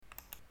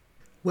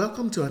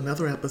Welcome to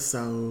another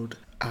episode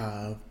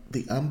of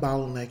the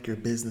Unbottleneck Your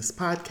Business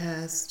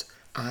podcast.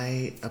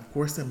 I, of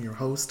course, am your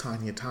host,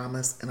 Tanya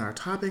Thomas, and our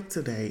topic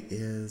today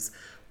is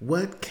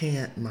what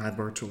can't my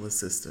virtual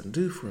assistant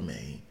do for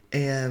me?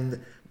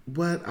 And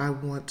what I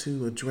want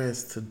to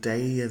address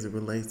today as it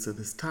relates to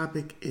this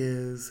topic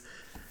is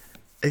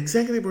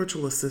executive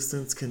virtual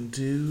assistants can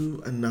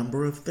do a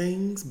number of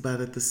things, but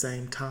at the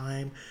same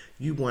time,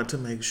 you want to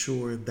make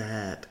sure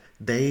that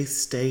they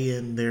stay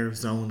in their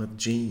zone of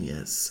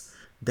genius.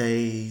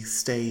 They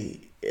stay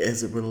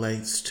as it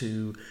relates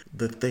to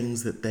the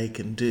things that they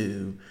can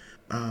do.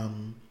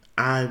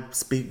 I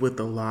speak with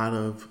a lot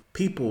of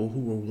people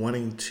who are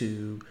wanting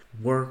to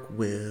work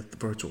with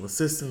virtual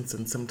assistants,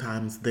 and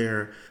sometimes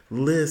their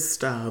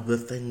list of the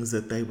things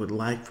that they would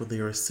like for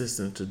their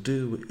assistant to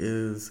do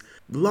is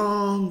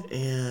long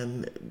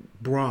and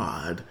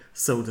broad,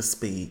 so to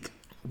speak.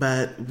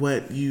 But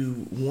what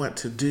you want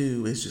to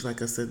do is, just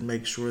like I said,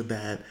 make sure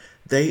that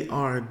they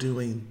are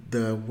doing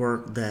the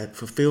work that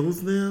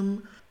fulfills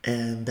them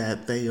and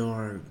that they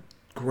are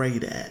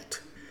great at.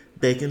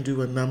 They can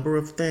do a number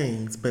of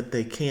things, but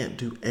they can't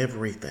do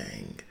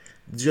everything.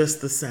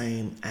 Just the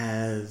same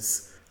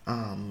as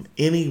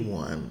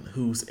anyone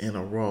who's in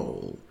a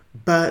role.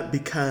 But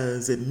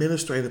because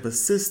administrative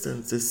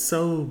assistance is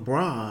so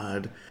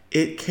broad,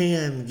 it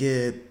can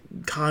get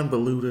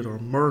convoluted or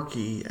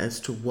murky as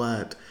to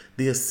what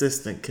the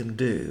assistant can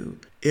do.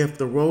 If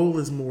the role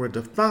is more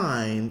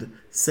defined,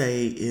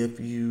 say if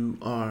you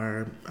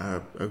are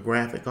a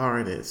graphic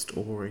artist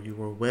or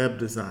you're a web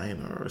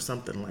designer or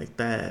something like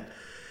that,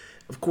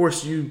 of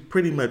course, you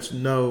pretty much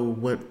know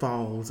what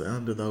falls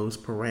under those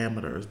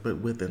parameters, but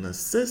with an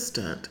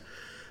assistant,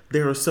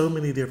 there are so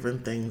many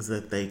different things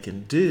that they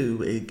can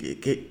do.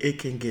 It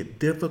can get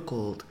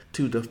difficult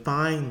to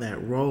define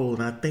that role,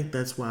 and I think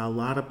that's why a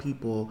lot of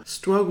people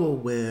struggle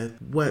with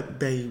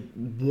what they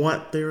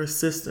want their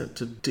assistant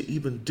to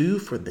even do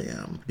for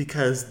them,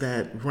 because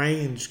that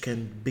range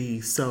can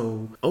be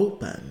so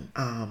open.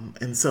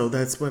 And so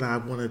that's what I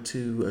wanted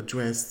to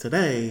address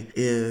today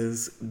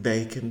is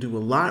they can do a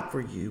lot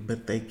for you,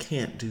 but they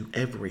can't do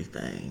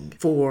everything.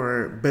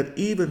 But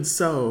even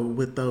so,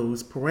 with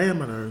those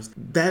parameters,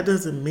 that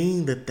doesn't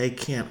mean that they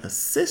can't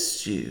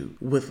assist you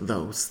with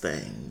those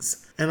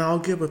things. And I'll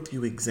give a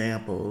few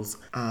examples.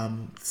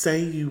 Say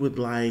you would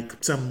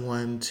like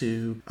someone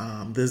to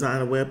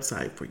design a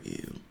website for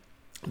you.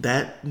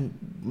 That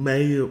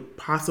may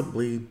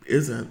possibly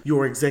isn't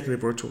your executive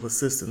virtual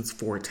assistant's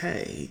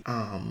forte.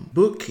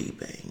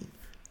 Bookkeeping.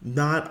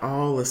 Not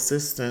all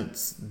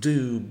assistants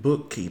do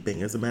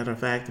bookkeeping. As a matter of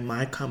fact, in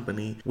my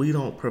company, we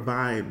don't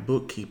provide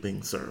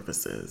bookkeeping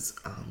services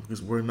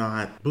because we're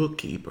not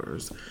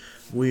bookkeepers.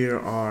 We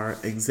are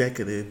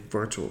executive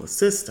virtual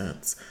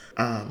assistants.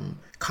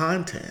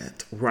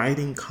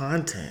 Writing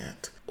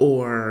content,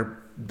 or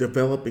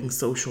developing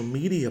social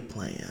media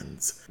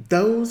plans.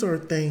 Those are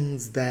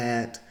things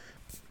that,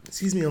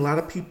 a lot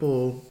of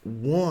people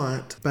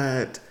want,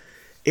 but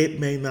it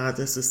may not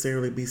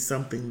necessarily be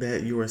something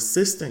that your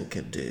assistant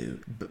can do.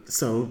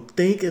 So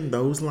think in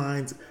those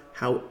lines.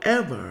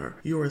 However,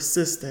 your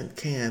assistant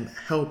can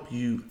help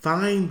you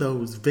find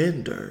those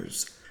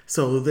vendors.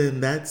 So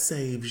then that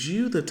saves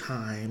you the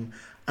time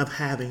of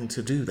having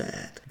to do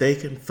that. They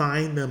can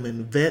find them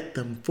and vet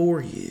them for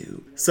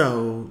you.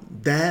 So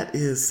that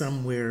is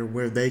somewhere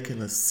where they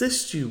can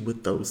assist you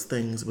with those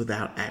things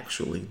without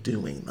actually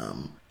doing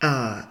them.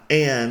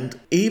 And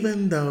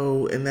even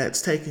though, and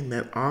that's taking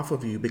that off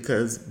of you,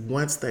 because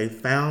once they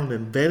found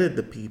and vetted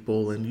the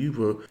people and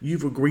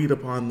you've agreed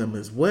upon them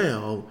as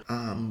well,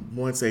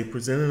 once they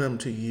presented them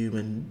to you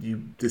and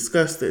you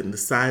discussed it and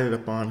decided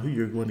upon who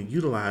you're going to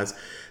utilize,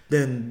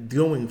 then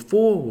going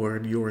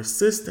forward, your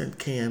assistant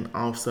can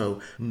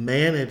also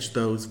manage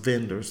those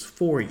vendors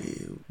for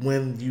you.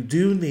 When you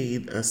do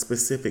need a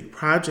specific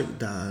project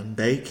done,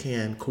 they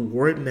can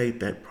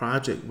coordinate that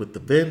project with the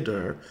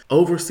vendor,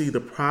 oversee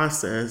the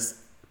process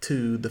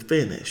to the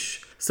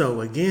finish.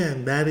 So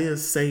again, that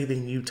is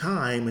saving you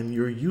time, and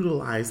you're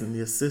utilizing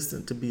the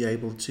assistant to be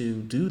able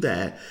to do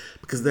that,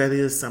 because that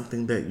is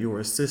something that your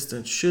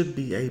assistant should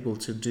be able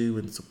to do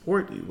and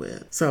support you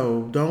with.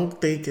 So don't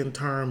think in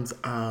terms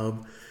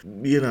of,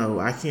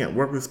 I can't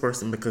work with this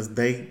person because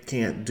they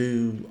can't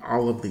do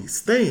all of these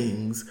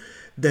things.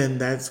 Then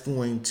that's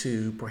going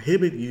to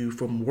prohibit you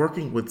from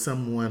working with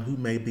someone who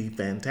may be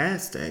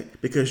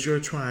fantastic, because you're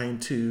trying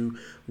to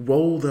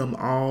roll them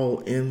all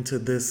into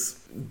this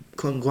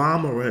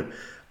conglomerate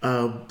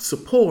of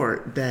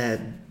support that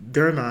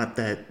they're not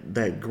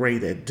that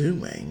great at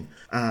doing.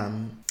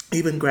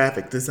 Even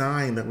graphic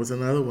design, that was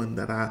another one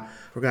that I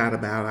forgot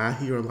about. I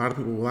hear a lot of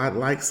people, well, I'd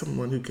like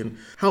someone who can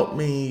help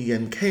me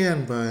in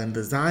Canva and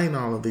design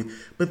all of these,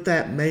 but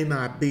that may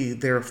not be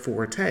their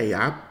forte.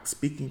 I'm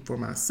speaking for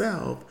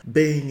myself,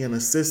 being an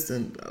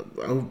assistant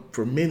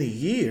for many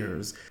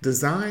years,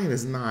 design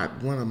is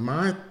not one of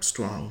my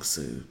strong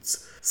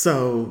suits.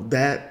 So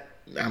that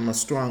I'm a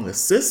strong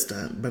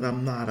assistant, but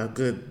I'm not a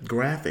good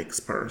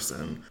graphics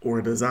person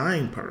or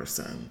design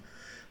person.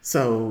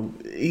 So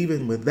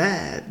even with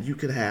that, you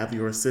could have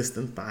your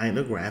assistant find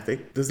a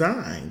graphic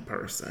design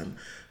person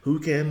who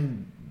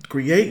can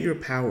create your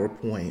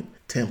PowerPoint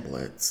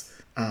templates,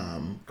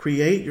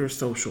 create your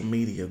social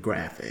media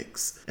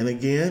graphics. And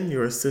again,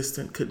 your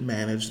assistant could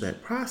manage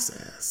that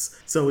process.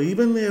 So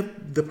even if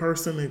the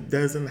person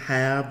doesn't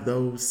have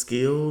those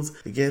skills,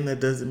 again, that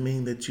doesn't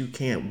mean that you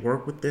can't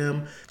work with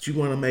them. But you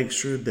want to make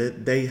sure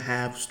that they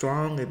have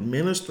strong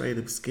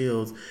administrative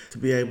skills to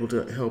be able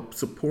to help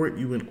support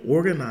you and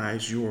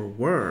organize your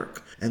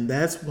work. And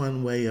that's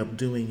one way of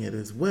doing it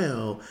as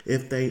well.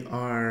 If they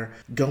are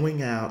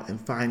going out and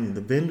finding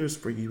the vendors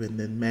for you and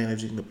then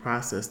managing the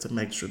process to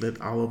make sure that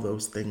all of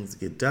those things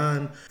get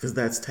done, because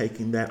that's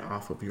taking that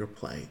off of your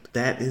plate.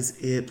 That is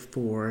it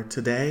for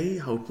today.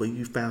 Hopefully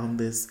you found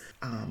this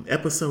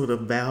episode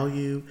of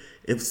value.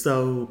 If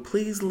so,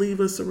 please leave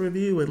us a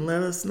review and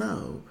let us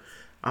know.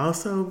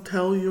 Also,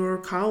 tell your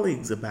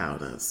colleagues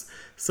about us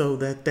so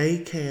that they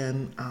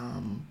can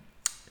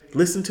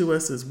listen to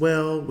us as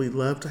well. We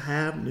love to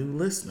have new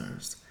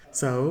listeners.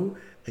 So,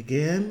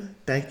 again,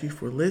 thank you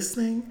for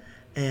listening.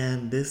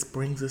 And this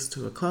brings us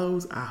to a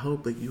close. I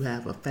hope that you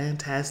have a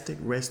fantastic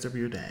rest of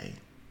your day.